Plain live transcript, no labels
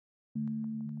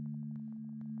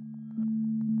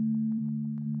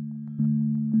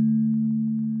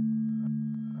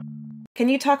Can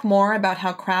you talk more about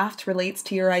how craft relates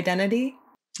to your identity?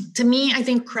 To me, I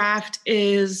think craft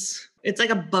it's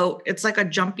like a boat. It's like a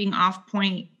jumping off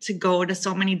point to go to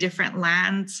so many different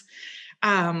lands,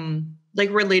 like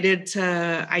related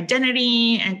to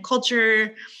identity and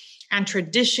culture and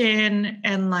tradition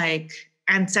and like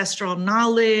ancestral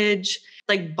knowledge,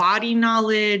 like body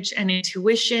knowledge and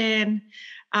intuition,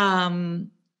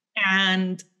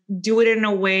 and do it in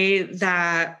a way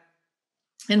that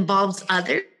involves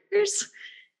others,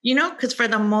 because for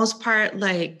the most part,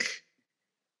 like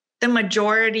the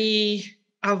majority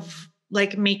of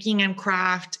like making and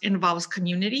craft involves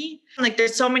community. Like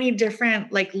there's so many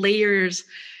different like layers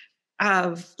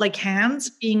of like hands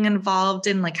being involved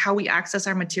in like how we access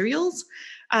our materials,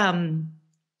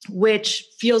 which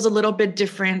feels a little bit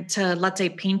different to, let's say,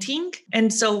 painting.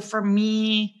 And so for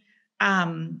me,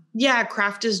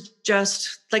 craft is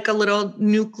just like a little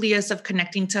nucleus of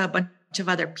connecting to a bunch of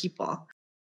other people.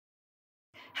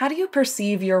 How do you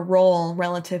perceive your role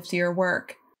relative to your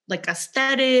work? Like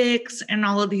aesthetics and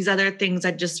all of these other things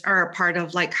that just are a part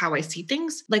of like how I see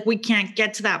things. Like we can't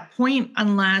get to that point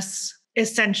unless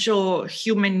essential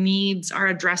human needs are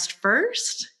addressed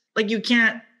first. Like you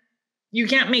can't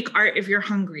make art if you're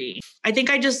hungry. I think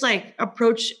I just like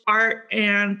approach art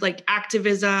and like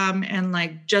activism and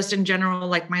like just in general,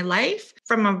 like my life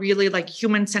from a really like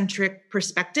human centric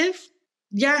perspective.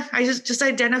 Yeah, I just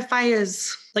identify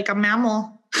as like a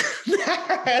mammal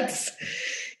that's,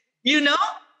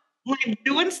 like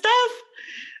doing stuff.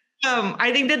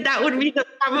 I think that would be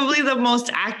probably the most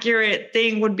accurate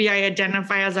thing would be I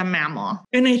identify as a mammal.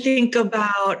 And I think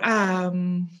about,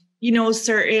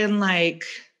 certain like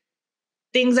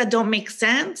things that don't make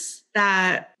sense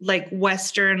that like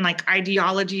Western like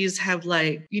ideologies have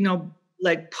like,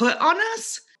 like put on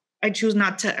us. I choose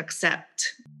not to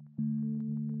accept